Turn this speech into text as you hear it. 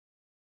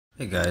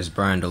Hey guys,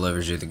 Brian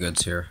delivers you the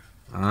goods here.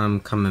 I'm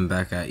coming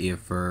back at you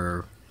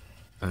for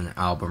an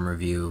album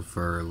review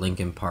for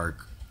Linkin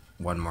Park,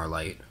 One More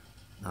Light.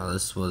 Now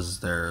this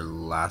was their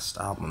last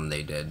album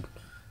they did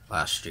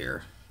last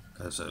year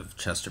because of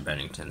Chester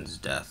Bennington's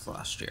death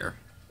last year.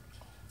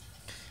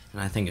 And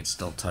I think it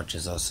still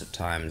touches us at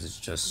times. It's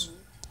just,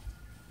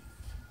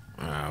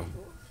 I don't know,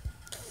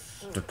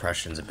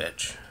 depression's a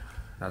bitch.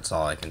 That's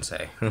all I can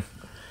say.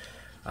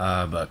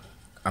 But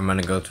I'm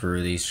gonna go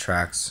through these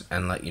tracks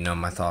and let you know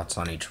my thoughts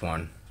on each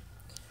one.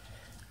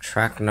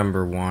 Track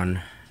number 1,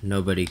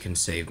 Nobody Can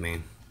Save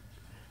Me.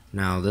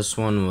 Now this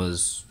one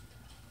was,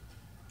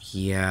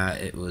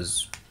 it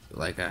was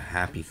like a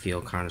happy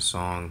feel kind of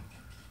song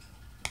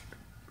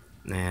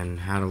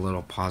and had a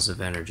little positive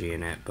energy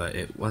in it, but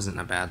it wasn't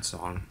a bad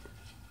song.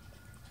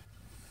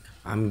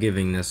 I'm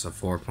giving this a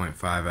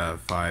 4.5 out of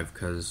 5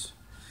 because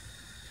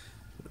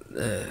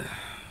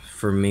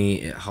for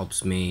me it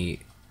helps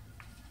me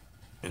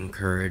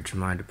encourage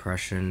my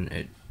depression.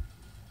 It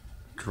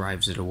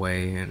drives it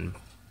away and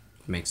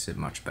makes it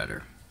much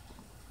better.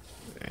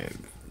 It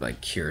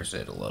like cures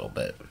it a little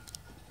bit,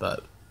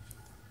 but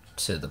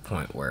to the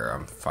point where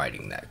I'm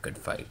fighting that good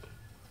fight.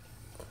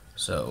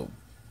 So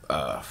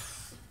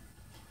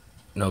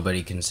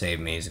Nobody Can Save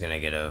Me is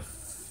gonna get a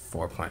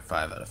 4.5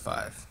 out of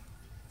 5.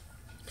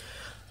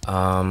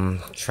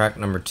 Track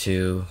number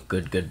 2,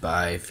 Good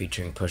Goodbye,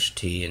 featuring Pusha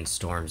T and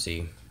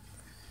Stormzy.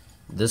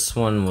 This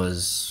one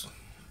was,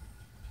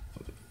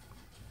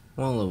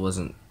 well, it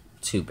wasn't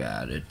too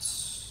bad.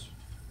 It's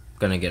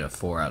gonna get a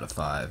 4 out of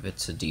 5.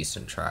 It's a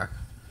decent track.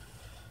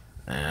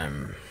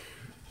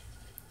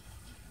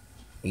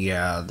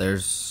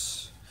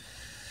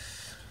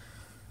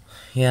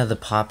 The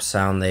pop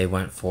sound they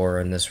went for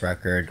in this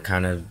record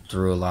kind of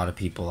threw a lot of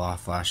people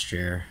off last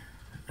year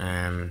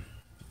and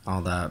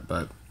all that,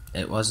 but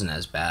it wasn't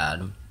as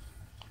bad.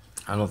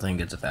 I don't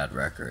think it's a bad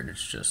record.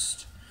 It's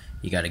just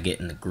you got to get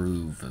in the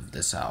groove of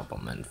this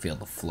album and feel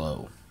the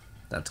flow.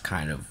 That's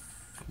kind of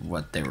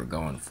what they were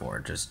going for,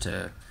 just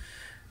to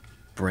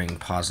bring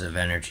positive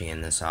energy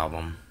in this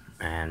album,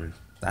 and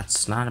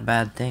that's not a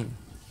bad thing.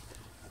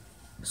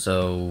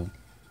 So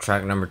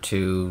track number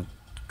 2,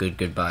 Good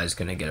Goodbye, is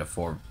gonna get a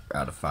 4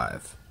 out of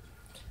 5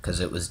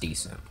 because it was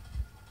decent.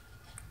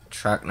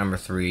 Track number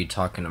 3,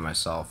 Talking to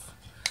Myself,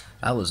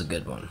 that was a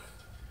good one.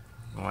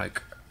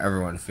 Like,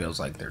 everyone feels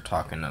like they're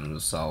talking to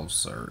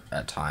themselves or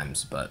at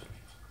times, but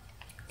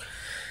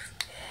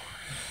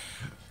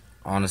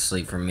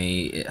honestly for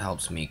me it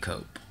helps me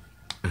cope.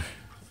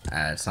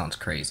 It sounds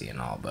crazy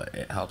and all, but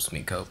it helps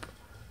me cope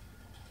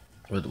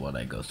with what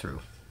I go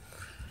through.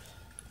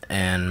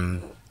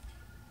 And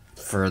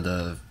for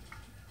the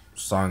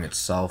song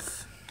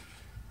itself,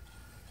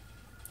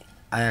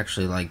 I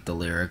actually like the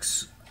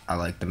lyrics. I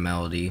like the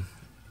melody.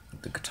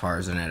 The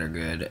guitars in it are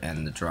good,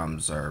 and the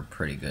drums are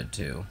pretty good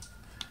too.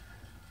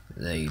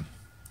 They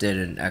did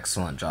an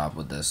excellent job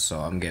with this,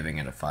 so I'm giving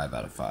it a 5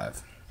 out of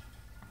 5.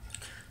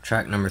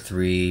 Track number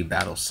 3,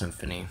 Battle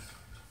Symphony.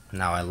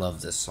 Now, I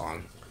love this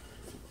song.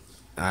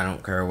 I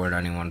don't care what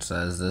anyone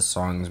says, this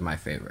song is my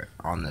favorite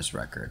on this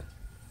record.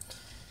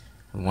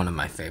 One of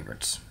my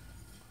favorites.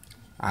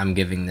 I'm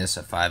giving this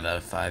a 5 out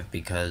of 5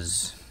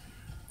 because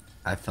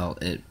I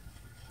felt it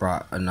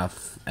brought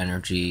enough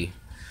energy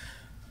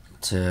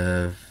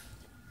to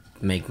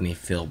make me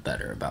feel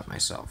better about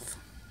myself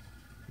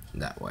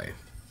that way.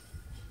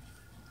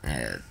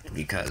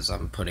 Because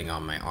I'm putting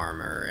on my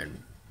armor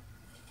and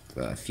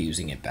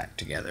fusing it back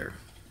together.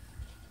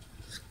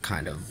 It's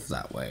kind of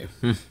that way.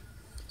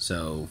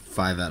 So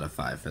 5 out of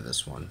 5 for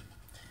this one.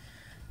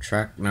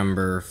 Track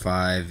number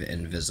 5,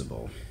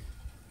 Invisible.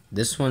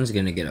 This one's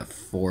gonna get a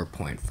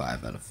 4.5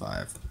 out of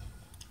 5.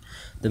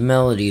 The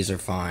melodies are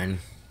fine,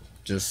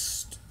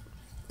 just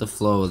the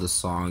flow of the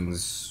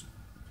song's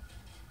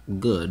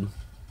good.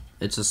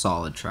 It's a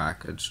solid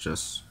track. It's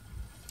just,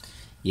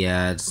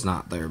 it's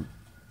not their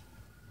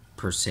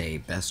per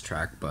se best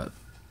track, but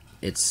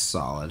it's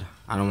solid.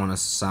 I don't want to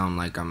sound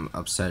like I'm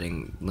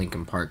upsetting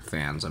Linkin Park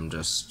fans. I'm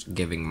just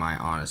giving my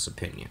honest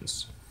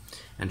opinions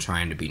and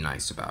trying to be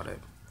nice about it.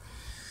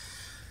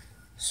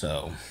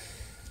 So,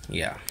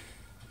 yeah.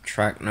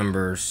 Track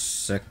number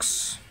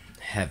 6,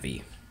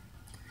 Heavy.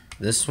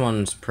 This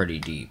one's pretty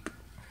deep.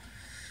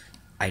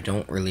 I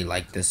don't really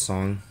like this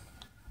song.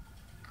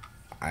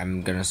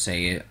 I'm gonna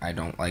say it. I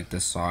don't like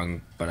this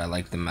song, but I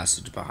like the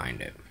message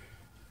behind it.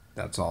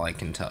 That's all I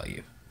can tell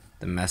you.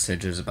 The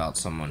message is about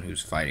someone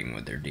who's fighting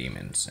with their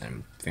demons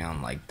and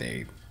feeling like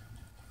they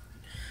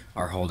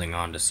are holding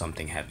on to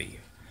something heavy.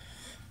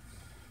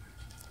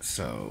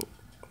 So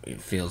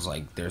it feels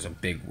like there's a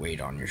big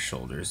weight on your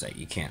shoulders that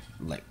you can't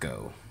let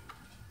go.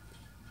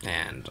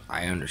 And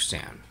I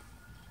understand.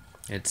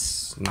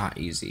 It's not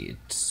easy.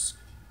 It's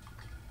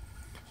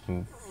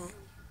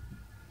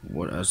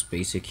what us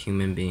basic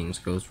human beings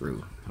go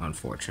through,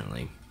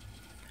 unfortunately.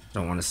 I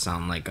don't want to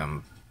sound like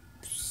I'm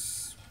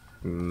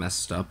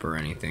messed up or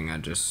anything. I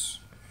just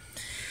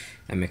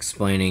am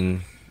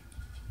explaining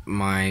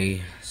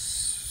my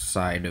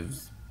side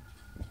of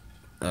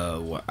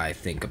what I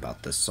think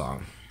about this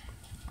song.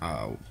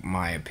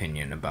 my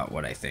opinion about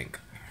what I think.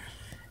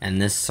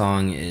 And this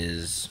song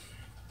is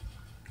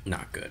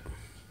not good.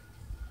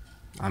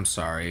 I'm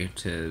sorry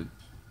to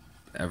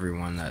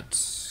everyone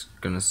that's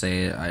gonna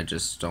say it. I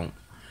just don't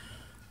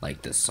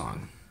like this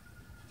song.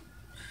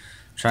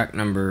 Track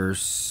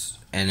numbers,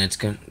 and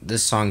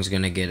this song's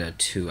gonna get a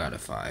 2 out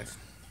of 5.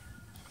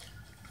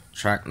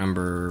 Track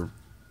number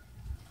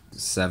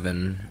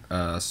 7,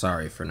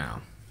 Sorry for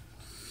Now.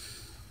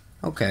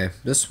 Okay,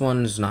 this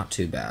one's not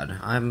too bad.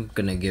 I'm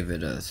gonna give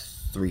it a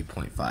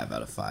 3.5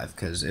 out of 5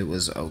 because it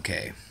was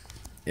okay.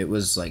 It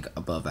was like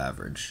above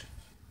average,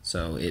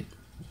 so it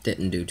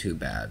didn't do too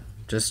bad.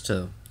 Just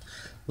to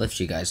lift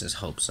you guys'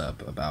 hopes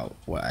up about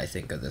what I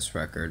think of this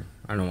record.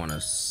 I don't want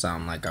to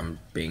sound like I'm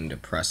being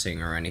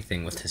depressing or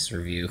anything with this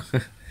review.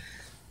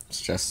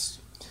 It's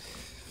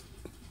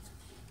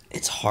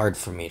hard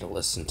for me to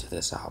listen to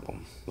this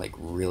album. Like,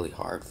 really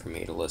hard for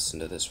me to listen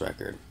to this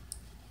record.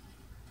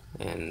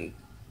 And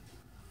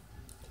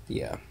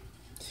yeah.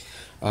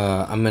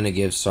 I'm going to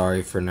give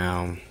Sorry for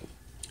Now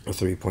a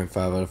 3.5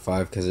 out of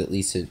 5 because at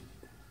least it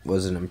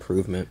was an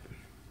improvement.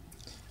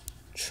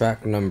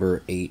 Track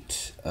number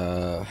 8,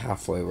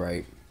 Halfway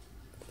Right.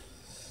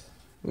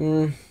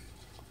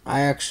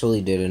 I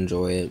actually did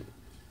enjoy it,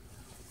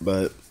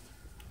 but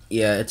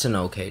yeah, it's an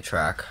okay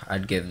track.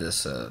 I'd give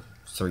this a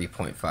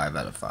 3.5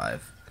 out of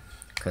 5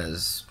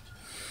 because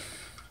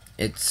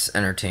it's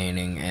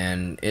entertaining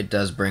and it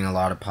does bring a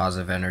lot of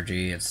positive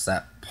energy. It's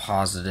that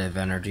positive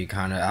energy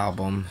kind of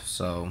album,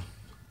 so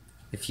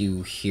if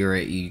you hear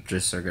it, you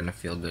just are gonna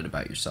feel good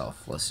about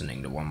yourself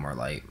listening to One More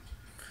Light.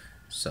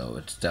 So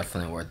it's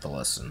definitely worth the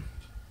listen.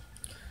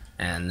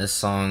 And this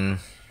song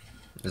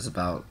is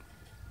about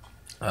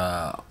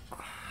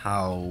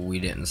how we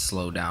didn't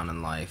slow down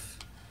in life,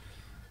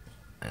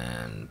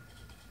 and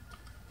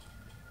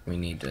we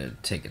need to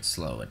take it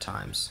slow at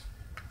times.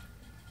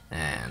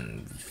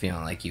 And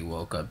feeling like you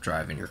woke up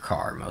driving your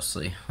car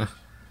mostly,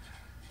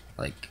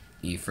 like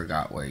you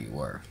forgot where you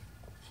were.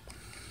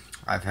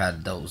 I've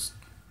had those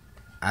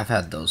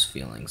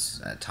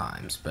feelings at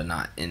times, but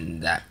not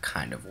in that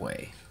kind of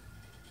way.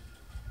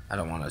 I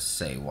don't want to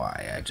say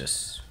why.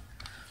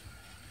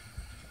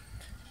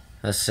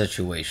 A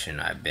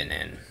situation I've been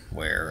in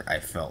where I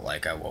felt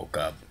like I woke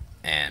up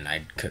and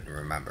I couldn't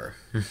remember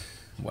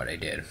what I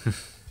did.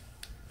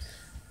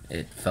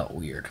 It felt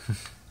weird.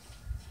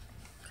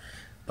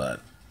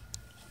 But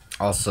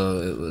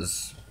also it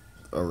was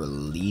a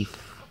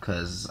relief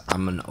because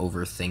I'm an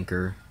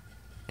overthinker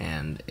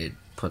and it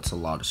puts a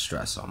lot of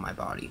stress on my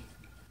body.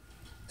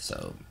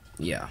 So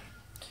yeah.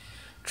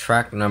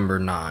 Track number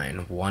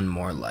 9, One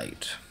More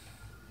Light.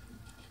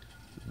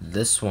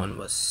 This one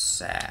was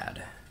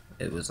sad.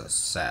 It was a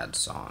sad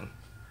song,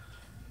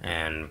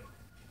 and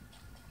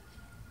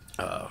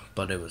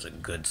but it was a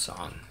good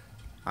song.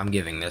 I'm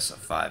giving this a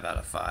 5 out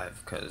of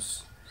 5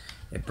 because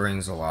it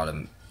brings a lot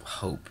of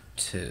hope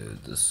to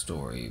the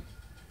story.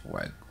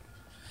 Like,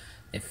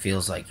 it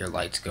feels like your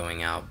light's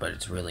going out, but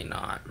it's really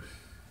not.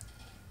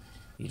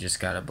 You just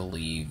gotta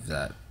believe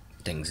that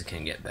things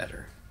can get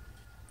better,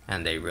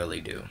 and they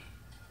really do.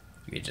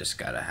 You just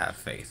gotta have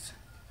faith.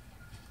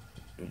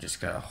 You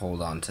just gotta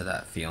hold on to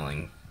that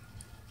feeling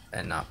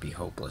and not be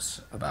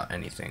hopeless about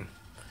anything,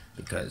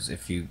 because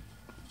if you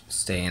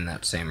stay in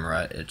that same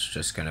rut, it's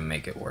just gonna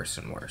make it worse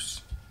and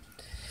worse.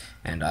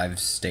 And I've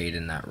stayed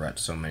in that rut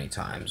so many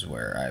times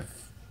where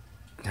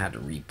I've had to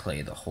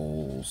replay the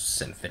whole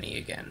symphony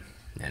again,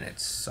 and it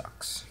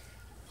sucks.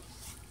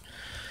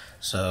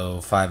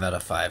 So 5 out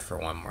of 5 for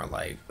One More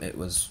Light. It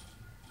was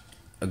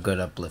a good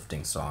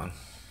uplifting song.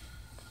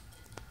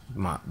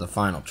 The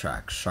final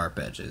track, Sharp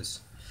Edges.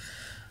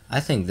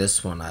 I think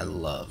this one I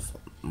love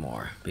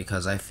more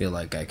because I feel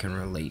like I can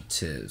relate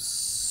to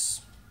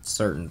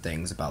certain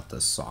things about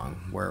this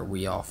song, where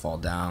we all fall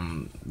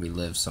down, we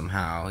live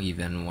somehow,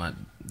 even what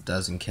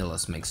doesn't kill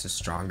us makes us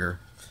stronger.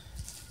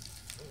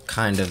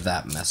 Kind of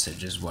that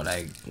message is what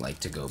I like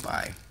to go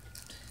by.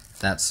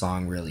 That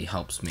song really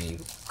helps me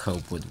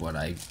cope with what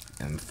I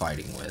am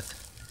fighting with,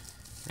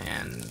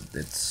 and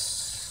it's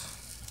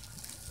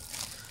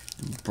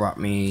brought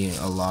me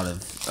a lot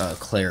of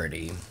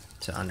clarity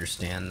to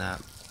understand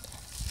that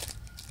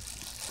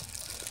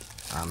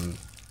I'm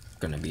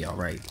gonna be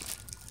alright.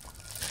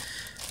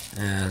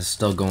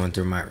 Still going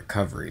through my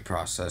recovery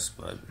process,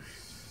 but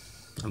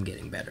I'm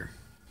getting better.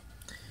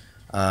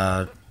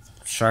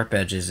 Sharp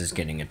Edges is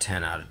getting a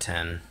 10 out of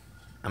 10.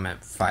 I'm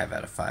at 5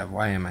 out of 5.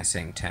 Why am I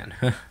saying 10?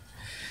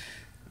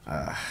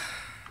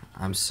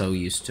 I'm so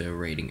used to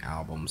rating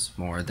albums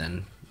more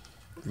than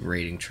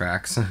rating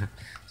tracks,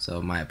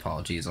 so my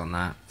apologies on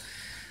that.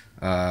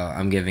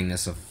 I'm giving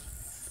this a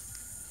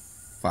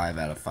 5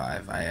 out of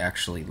 5. I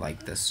actually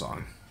like this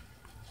song.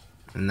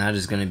 And that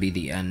is going to be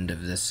the end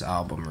of this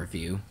album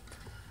review.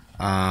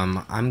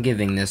 I'm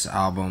giving this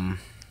album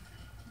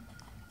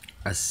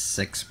a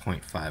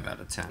 6.5 out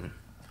of 10.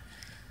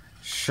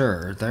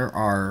 Sure, there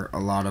are a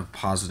lot of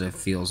positive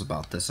feels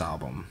about this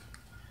album,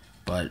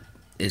 but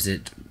is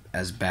it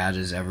as bad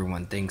as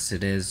everyone thinks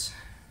it is?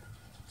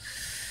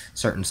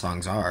 Certain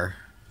songs are.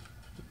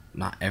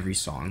 not every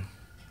song.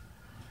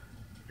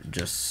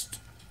 Just,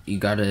 you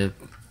gotta,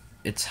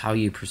 it's how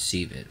you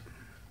perceive it.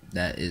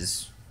 That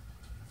is,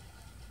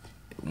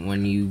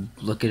 when you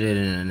look at it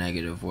in a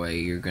negative way,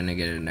 you're gonna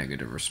get a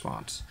negative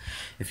response.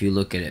 If you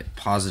look at it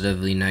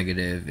positively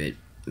negative, it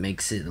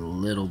makes it a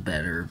little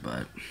better,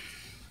 but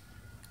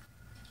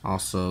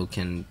also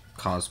can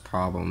cause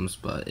problems.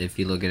 But if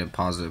you look at it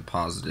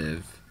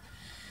positive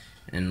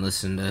and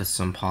listen to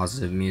some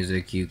positive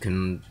music, you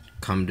can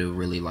come to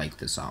really like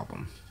this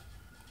album.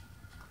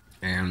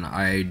 And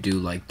I do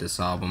like this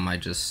album.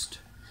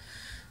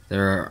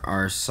 There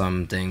are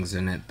some things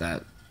in it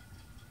that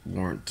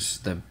weren't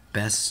the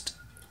best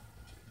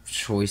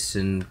choice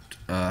in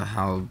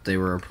how they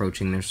were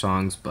approaching their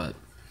songs, but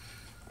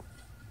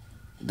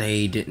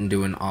they didn't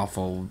do an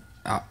awful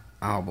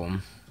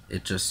album.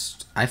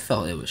 I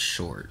felt it was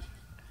short,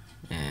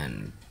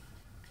 and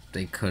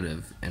they could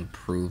have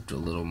improved a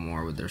little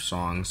more with their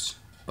songs,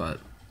 but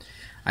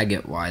I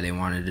get why they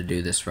wanted to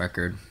do this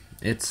record.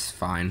 It's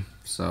fine,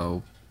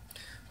 so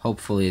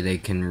hopefully they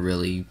can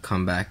really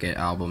come back at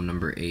album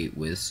number 8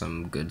 with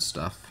some good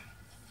stuff.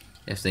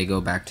 If they go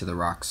back to the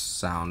rock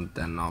sound,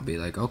 then I'll be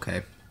like,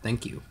 okay,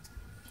 thank you.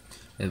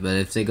 But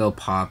if they go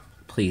pop,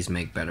 please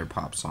make better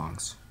pop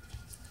songs.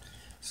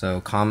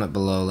 So comment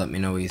below, let me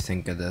know what you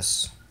think of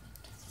this.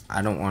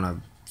 I don't want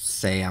to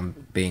say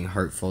I'm being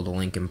hurtful to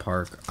Linkin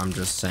Park. I'm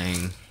just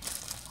saying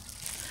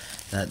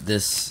that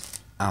this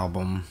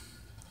album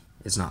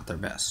is not their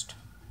best.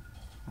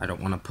 I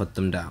don't want to put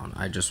them down.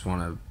 I just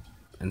want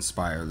to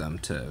inspire them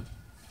to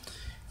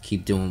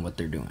keep doing what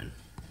they're doing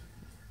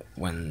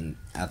when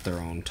at their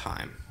own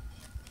time.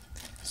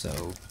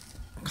 So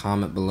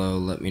comment below,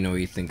 let me know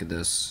what you think of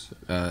this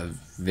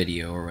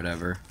video or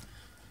whatever.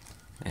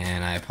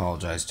 And I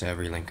apologize to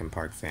every Linkin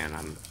Park fan.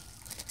 I'm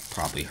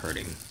probably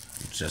hurting.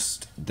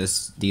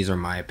 These are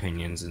my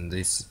opinions, and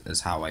this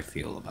is how I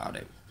feel about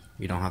it.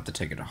 You don't have to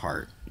take it to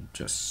heart.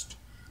 Just,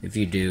 if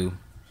you do,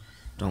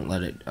 don't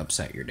let it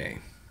upset your day.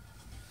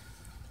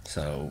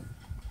 So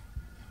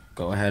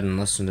go ahead and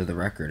listen to the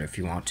record if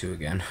you want to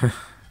again.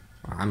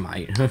 I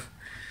might.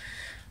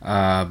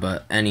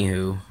 But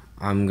anywho,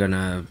 I'm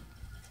gonna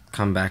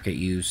come back at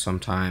you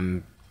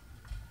sometime.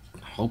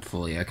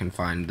 Hopefully I can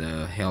find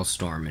the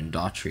Hailstorm and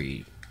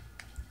Daughtry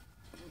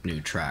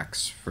new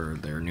tracks for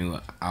their new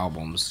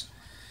albums,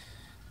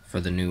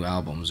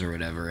 or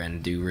whatever,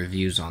 and do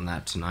reviews on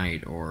that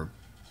tonight or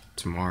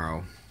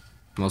tomorrow.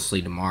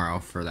 Mostly tomorrow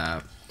for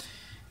that.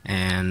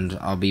 And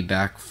I'll be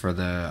back for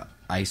the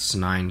Ice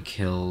 9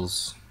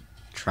 Kills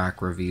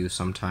track review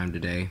sometime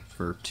today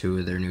for 2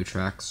 of their new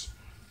tracks.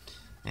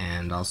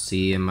 And I'll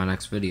see you in my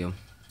next video.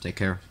 Take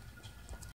care.